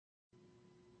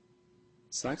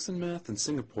Saxon math and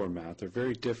Singapore math are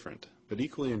very different, but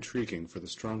equally intriguing for the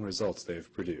strong results they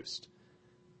have produced.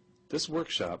 This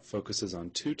workshop focuses on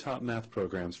two top math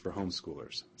programs for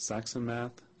homeschoolers, Saxon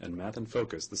Math and Math in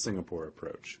Focus, the Singapore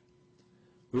approach.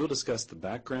 We will discuss the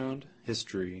background,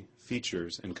 history,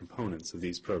 features, and components of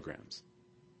these programs.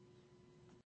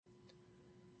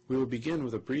 We will begin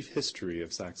with a brief history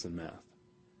of Saxon math.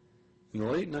 In the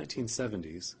late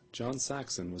 1970s, John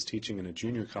Saxon was teaching in a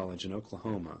junior college in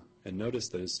Oklahoma and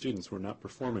noticed that his students were not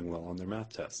performing well on their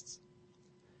math tests.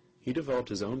 He developed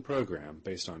his own program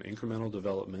based on incremental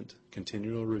development,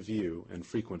 continual review, and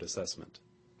frequent assessment.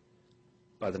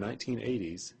 By the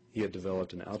 1980s, he had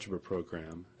developed an algebra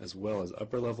program as well as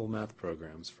upper-level math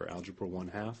programs for Algebra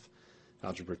 1/2,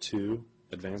 Algebra 2,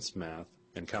 Advanced Math,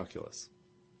 and Calculus.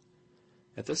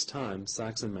 At this time,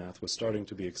 Saxon math was starting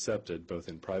to be accepted both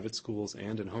in private schools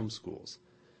and in homeschools,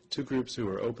 two groups who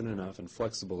were open enough and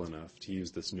flexible enough to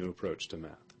use this new approach to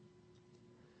math.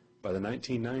 By the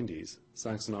 1990s,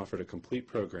 Saxon offered a complete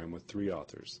program with three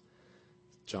authors,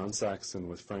 John Saxon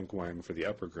with Frank Wang for the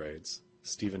upper grades,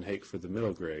 Stephen Hake for the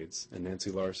middle grades, and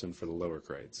Nancy Larson for the lower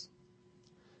grades.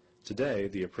 Today,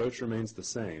 the approach remains the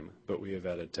same, but we have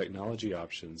added technology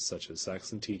options such as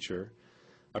Saxon Teacher,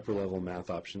 upper-level math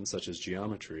options such as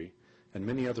geometry, and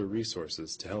many other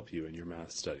resources to help you in your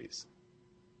math studies.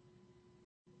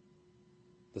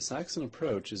 The Saxon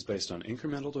approach is based on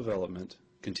incremental development,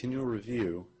 continual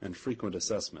review, and frequent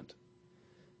assessment.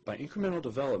 By incremental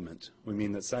development, we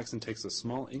mean that Saxon takes a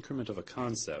small increment of a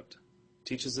concept,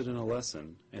 teaches it in a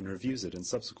lesson, and reviews it in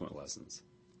subsequent lessons.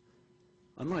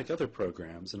 Unlike other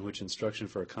programs in which instruction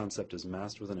for a concept is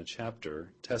masked within a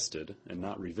chapter, tested, and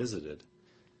not revisited,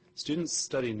 students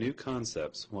study new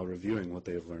concepts while reviewing what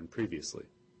they have learned previously.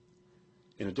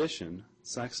 In addition,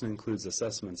 Saxon includes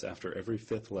assessments after every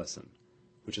fifth lesson,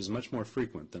 which is much more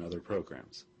frequent than other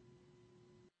programs.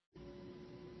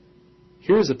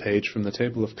 Here is a page from the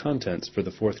table of contents for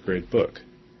the fourth grade book.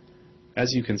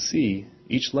 As you can see,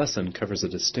 each lesson covers a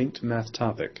distinct math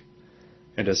topic,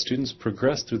 and as students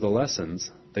progress through the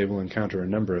lessons, they will encounter a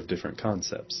number of different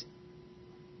concepts.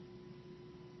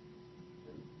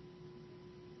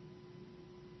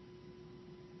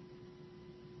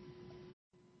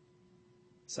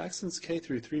 Saxon's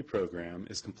K-3 program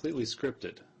is completely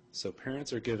scripted, so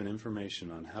parents are given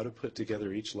information on how to put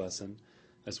together each lesson,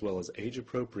 as well as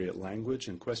age-appropriate language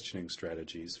and questioning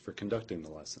strategies for conducting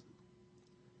the lesson.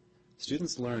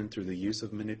 Students learn through the use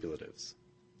of manipulatives.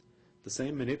 The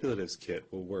same manipulatives kit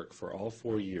will work for all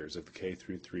 4 years of the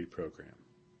K-3 program.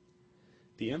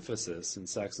 The emphasis in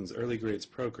Saxon's early grades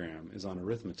program is on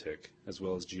arithmetic, as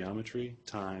well as geometry,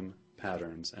 time,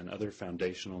 patterns, and other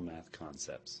foundational math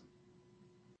concepts.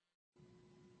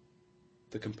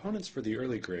 The components for the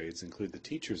early grades include the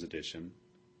Teacher's Edition,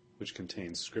 which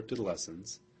contains scripted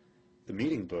lessons, the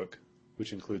Meeting Book,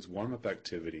 which includes warm-up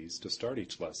activities to start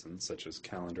each lesson, such as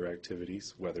calendar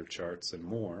activities, weather charts, and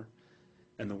more,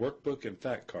 and the Workbook and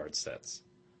Fact Card sets,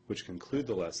 which conclude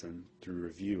the lesson through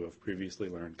review of previously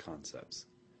learned concepts.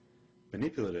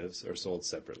 Manipulatives are sold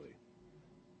separately.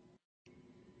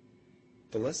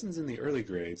 The lessons in the early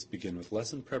grades begin with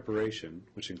lesson preparation,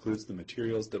 which includes the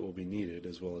materials that will be needed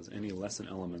as well as any lesson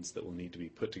elements that will need to be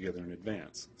put together in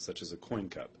advance, such as a coin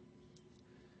cup.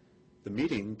 The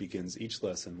meeting begins each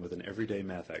lesson with an everyday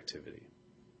math activity.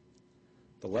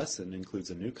 The lesson includes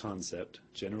a new concept,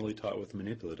 generally taught with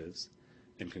manipulatives,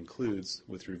 and concludes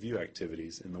with review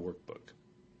activities in the workbook.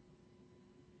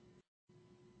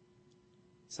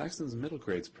 Saxon's middle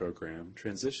grades program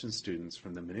transitions students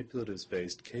from the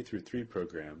manipulatives-based K-3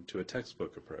 program to a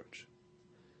textbook approach.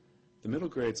 The middle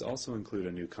grades also include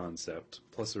a new concept,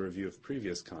 plus a review of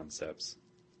previous concepts,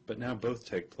 but now both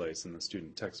take place in the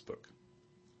student textbook.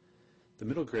 The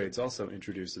middle grades also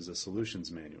introduces a solutions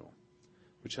manual,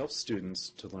 which helps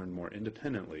students to learn more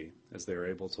independently as they are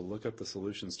able to look up the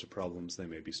solutions to problems they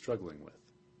may be struggling with.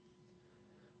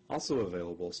 Also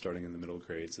available starting in the middle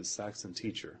grades is Saxon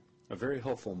Teacher, a very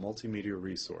helpful multimedia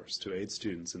resource to aid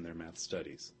students in their math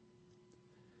studies.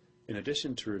 In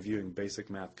addition to reviewing basic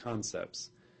math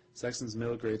concepts, Saxon's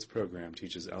middle grades program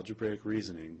teaches algebraic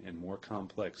reasoning and more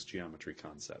complex geometry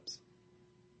concepts.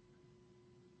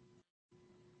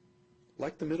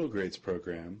 Like the middle grades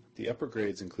program, the upper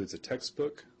grades includes a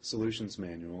textbook, solutions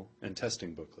manual, and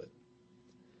testing booklet.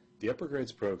 The upper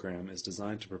grades program is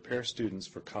designed to prepare students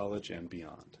for college and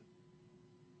beyond.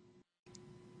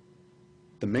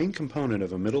 The main component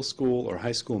of a middle school or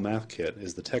high school math kit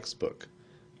is the textbook,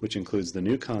 which includes the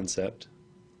new concept,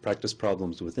 practice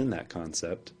problems within that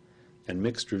concept, and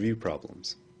mixed review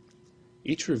problems.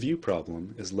 Each review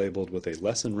problem is labeled with a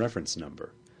lesson reference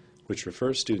number, which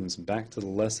refers students back to the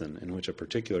lesson in which a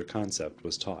particular concept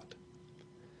was taught.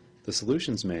 The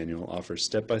Solutions Manual offers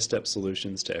step-by-step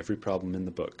solutions to every problem in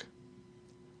the book.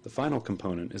 The final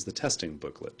component is the testing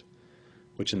booklet,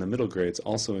 which in the middle grades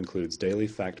also includes daily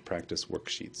fact practice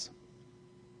worksheets.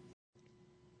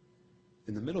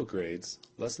 In the middle grades,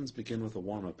 lessons begin with a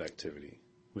warm-up activity,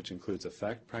 which includes a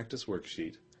fact practice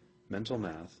worksheet, mental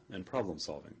math, and problem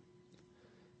solving.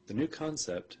 The new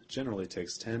concept generally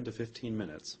takes 10 to 15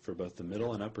 minutes for both the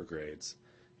middle and upper grades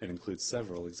and includes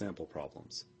several example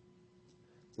problems.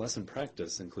 Lesson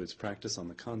practice includes practice on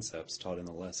the concepts taught in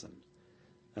the lesson,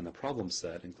 and the problem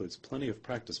set includes plenty of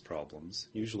practice problems,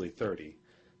 usually 30,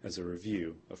 as a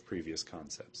review of previous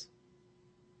concepts.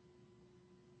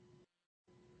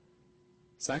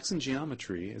 Saxon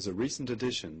Geometry is a recent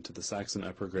addition to the Saxon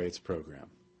Upper Grades program.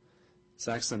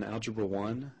 Saxon Algebra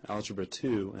 1, Algebra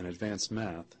 2, and Advanced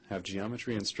Math have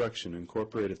geometry instruction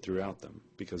incorporated throughout them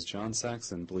because John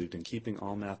Saxon believed in keeping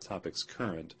all math topics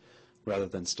current rather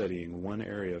than studying one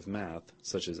area of math,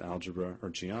 such as algebra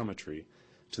or geometry,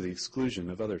 to the exclusion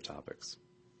of other topics.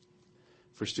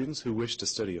 For students who wish to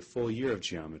study a full year of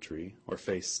geometry or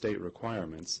face state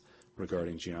requirements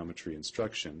regarding geometry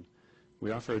instruction, we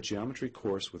offer a geometry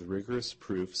course with rigorous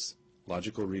proofs,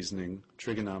 logical reasoning,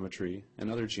 trigonometry, and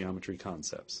other geometry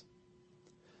concepts.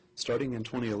 Starting in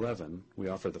 2011, we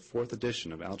offer the 4th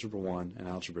edition of Algebra 1 and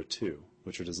Algebra 2,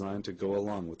 which are designed to go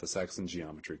along with the Saxon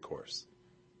Geometry course.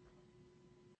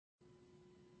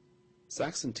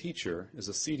 Saxon Teacher is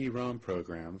a CD-ROM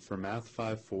program for Math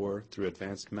 5.4 through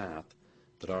Advanced Math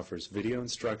that offers video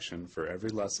instruction for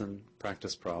every lesson,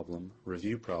 practice problem,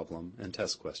 review problem, and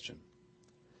test question.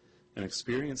 An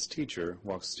experienced teacher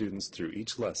walks students through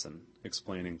each lesson,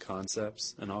 explaining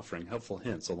concepts and offering helpful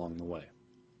hints along the way.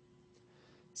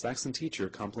 Saxon Teacher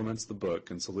complements the book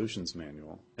and Solutions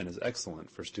Manual and is excellent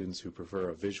for students who prefer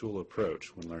a visual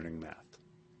approach when learning math.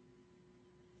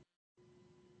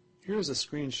 Here is a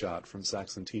screenshot from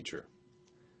Saxon Teacher.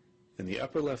 In the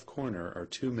upper left corner are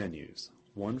two menus,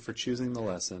 one for choosing the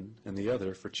lesson and the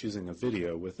other for choosing a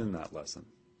video within that lesson.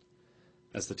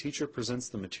 As the teacher presents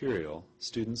the material,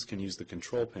 students can use the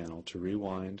control panel to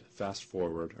rewind, fast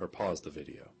forward, or pause the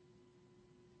video.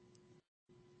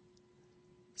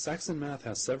 Saxon Math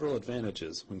has several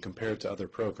advantages when compared to other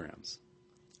programs.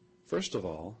 First of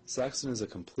all, Saxon is a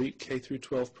complete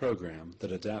K-12 program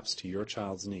that adapts to your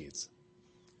child's needs.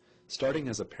 Starting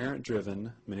as a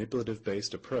parent-driven,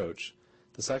 manipulative-based approach,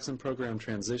 the Saxon program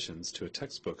transitions to a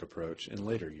textbook approach in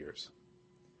later years.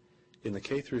 In the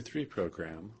K-3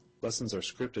 program, lessons are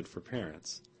scripted for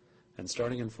parents, and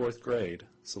starting in 4th grade,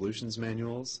 Solutions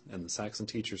Manuals and the Saxon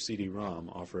Teacher CD-ROM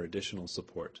offer additional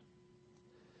support.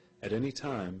 At any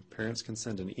time, parents can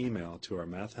send an email to our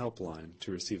math helpline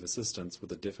to receive assistance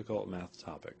with a difficult math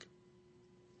topic.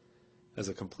 As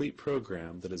a complete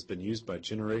program that has been used by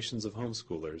generations of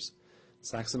homeschoolers,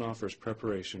 Saxon offers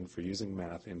preparation for using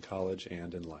math in college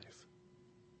and in life.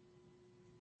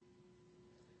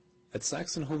 At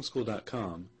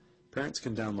saxonhomeschool.com, parents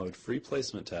can download free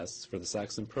placement tests for the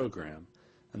Saxon program,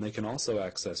 and they can also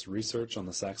access research on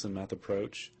the Saxon Math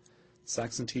approach,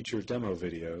 Saxon Teacher demo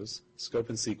videos, scope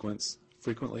and sequence,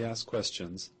 frequently asked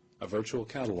questions, a virtual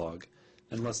catalog,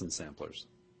 and lesson samplers.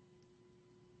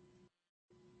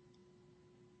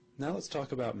 Now let's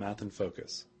talk about Math in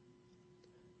Focus.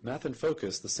 Math in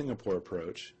Focus, the Singapore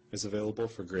approach, is available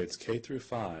for grades K through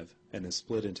 5 and is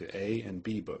split into A and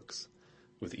B books,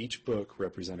 with each book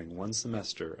representing one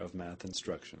semester of math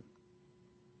instruction.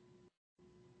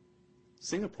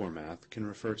 Singapore Math can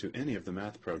refer to any of the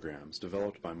math programs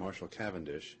developed by Marshall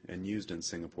Cavendish and used in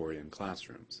Singaporean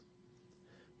classrooms.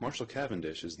 Marshall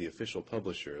Cavendish is the official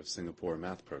publisher of Singapore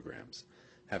math programs,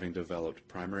 having developed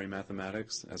Primary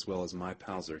Mathematics as well as My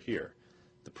Pals Are Here,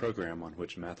 the program on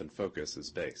which Math in Focus is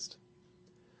based.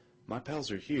 My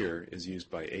Pals Are Here is used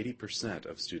by 80%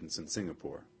 of students in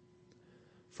Singapore.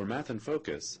 For Math in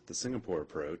Focus, the Singapore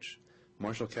approach,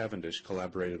 Marshall Cavendish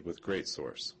collaborated with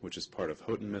GreatSource, which is part of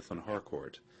Houghton Mifflin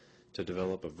Harcourt, to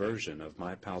develop a version of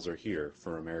My Pals Are Here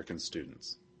for American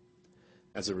students.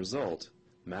 As a result,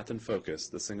 Math in Focus,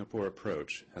 the Singapore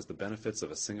approach, has the benefits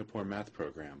of a Singapore math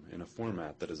program in a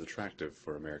format that is attractive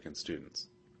for American students.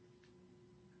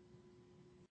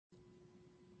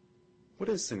 What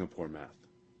is Singapore Math?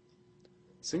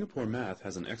 Singapore Math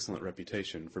has an excellent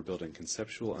reputation for building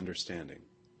conceptual understanding.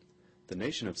 The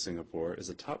nation of Singapore is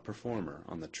a top performer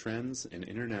on the Trends in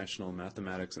International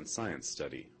Mathematics and Science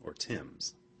Study, or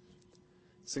TIMSS.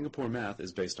 Singapore Math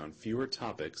is based on fewer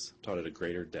topics taught at a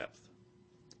greater depth.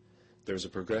 There is a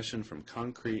progression from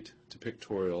concrete to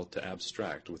pictorial to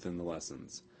abstract within the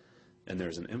lessons, and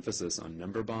there's an emphasis on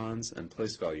number bonds and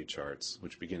place value charts,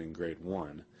 which begin in grade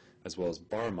 1, as well as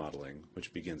bar modeling,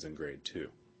 which begins in grade 2.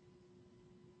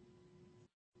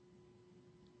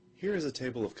 Here is a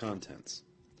table of contents.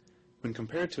 When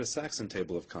compared to a Saxon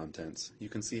table of contents, you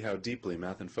can see how deeply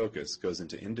Math in Focus goes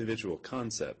into individual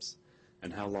concepts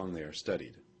and how long they are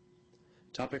studied.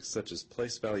 Topics such as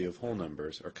place value of whole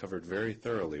numbers are covered very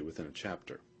thoroughly within a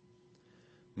chapter.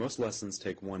 Most lessons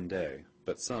take 1 day,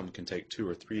 but some can take 2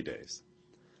 or 3 days,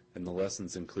 and the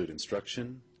lessons include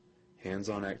instruction,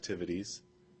 hands-on activities,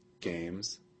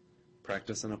 games,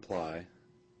 practice and apply,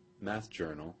 math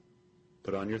journal,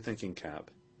 put on your thinking cap,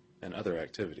 and other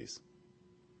activities.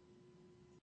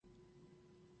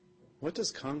 What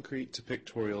does concrete to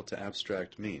pictorial to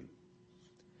abstract mean?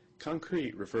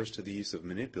 Concrete refers to the use of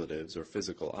manipulatives or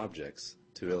physical objects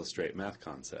to illustrate math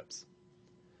concepts.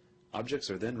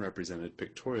 Objects are then represented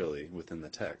pictorially within the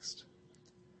text.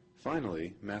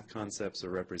 Finally, math concepts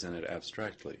are represented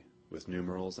abstractly with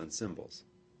numerals and symbols.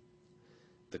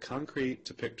 The concrete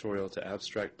to pictorial to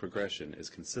abstract progression is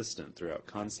consistent throughout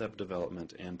concept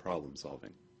development and problem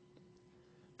solving.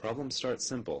 Problems start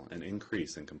simple and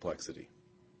increase in complexity.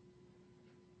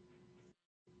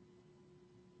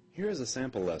 Here is a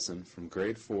sample lesson from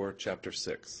Grade 4, Chapter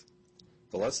 6.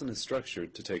 The lesson is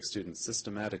structured to take students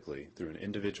systematically through an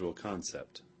individual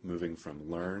concept, moving from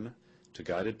learn to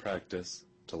guided practice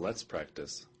to let's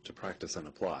practice to practice and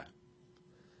apply.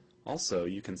 Also,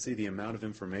 you can see the amount of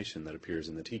information that appears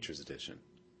in the Teacher's Edition.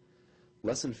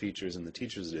 Lesson features in the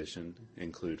Teacher's Edition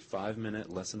include 5-minute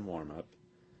lesson warm-up,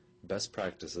 best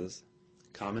practices,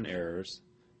 common errors,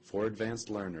 for advanced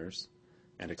learners,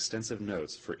 and extensive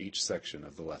notes for each section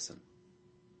of the lesson.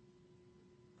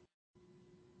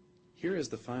 Here is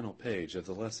the final page of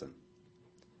the lesson.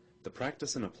 The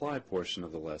practice and apply portion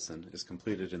of the lesson is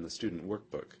completed in the student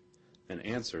workbook, and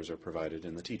answers are provided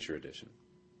in the Teacher Edition.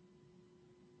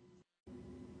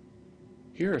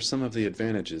 Here are some of the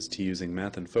advantages to using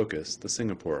Math in Focus, the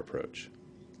Singapore approach.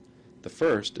 The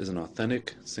first is an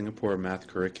authentic Singapore math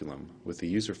curriculum with the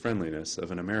user-friendliness of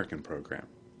an American program.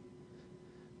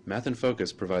 Math in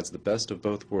Focus provides the best of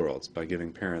both worlds by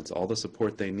giving parents all the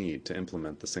support they need to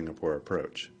implement the Singapore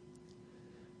approach.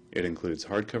 It includes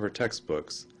hardcover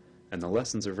textbooks, and the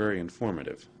lessons are very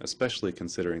informative, especially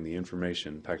considering the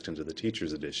information packed into the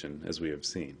Teacher's Edition, as we have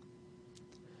seen.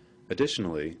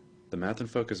 Additionally, the Math in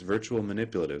Focus virtual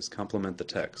manipulatives complement the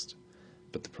text,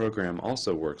 but the program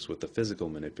also works with the physical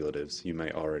manipulatives you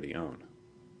may already own.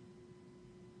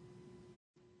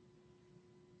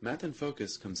 Math in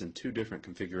Focus comes in 2 different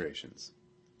configurations.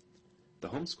 The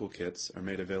Homeschool kits are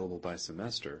made available by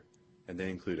semester, and they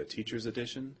include a Teacher's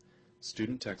Edition,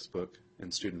 student textbook,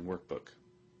 and student workbook.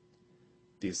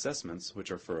 The assessments,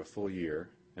 which are for a full year,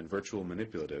 and virtual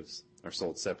manipulatives, are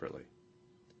sold separately.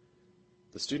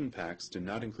 The student packs do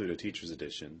not include a Teacher's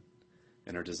Edition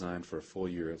and are designed for a full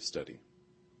year of study.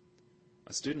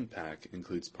 A student pack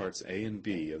includes parts A and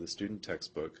B of the student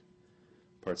textbook,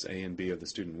 parts A and B of the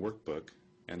student workbook,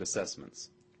 and assessments,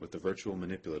 with the virtual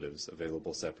manipulatives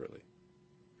available separately.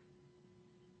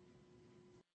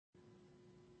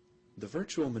 The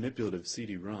virtual manipulative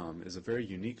CD-ROM is a very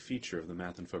unique feature of the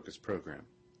Math in Focus program.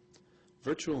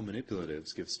 Virtual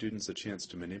manipulatives give students a chance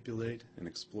to manipulate and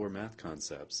explore math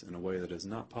concepts in a way that is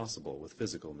not possible with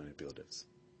physical manipulatives.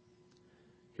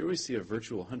 Here we see a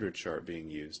virtual 100 chart being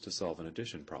used to solve an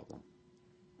addition problem.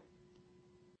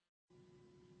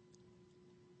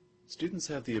 Students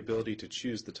have the ability to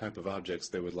choose the type of objects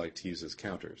they would like to use as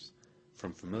counters,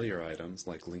 from familiar items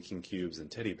like linking cubes and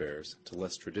teddy bears to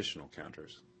less traditional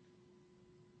counters.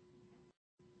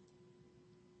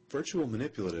 Virtual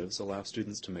manipulatives allow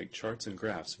students to make charts and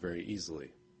graphs very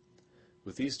easily.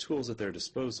 With these tools at their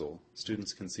disposal,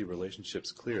 students can see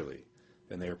relationships clearly,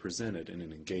 and they are presented in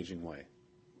an engaging way.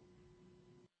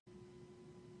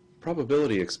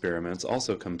 Probability experiments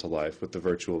also come to life with the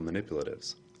virtual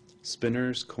manipulatives.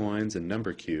 Spinners, coins, and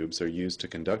number cubes are used to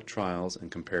conduct trials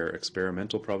and compare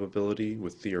experimental probability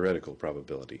with theoretical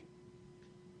probability.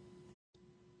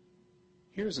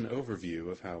 Here's an overview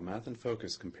of how Math in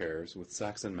Focus compares with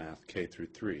Saxon Math K through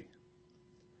 3.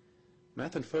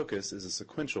 Math in Focus is a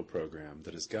sequential program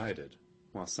that is guided,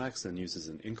 while Saxon uses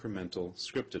an incremental,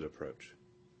 scripted approach.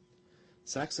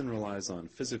 Saxon relies on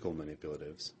physical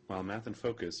manipulatives, while Math in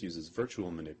Focus uses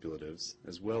virtual manipulatives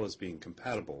as well as being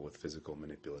compatible with physical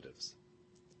manipulatives.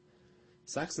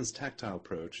 Saxon's tactile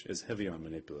approach is heavy on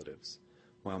manipulatives,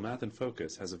 while Math in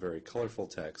Focus has a very colorful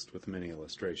text with many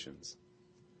illustrations.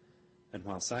 And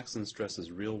while Saxon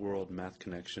stresses real-world math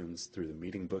connections through the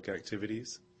meeting book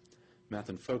activities, Math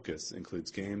in Focus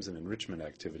includes games and enrichment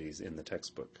activities in the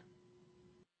textbook.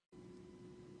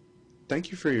 Thank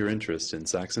you for your interest in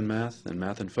Saxon Math and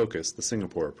Math in Focus, the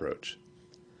Singapore approach.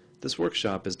 This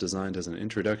workshop is designed as an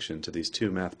introduction to these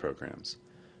two math programs.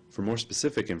 For more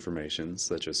specific information,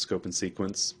 such as scope and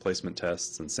sequence, placement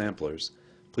tests, and samplers,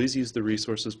 please use the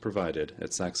resources provided at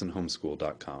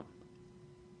saxonhomeschool.com.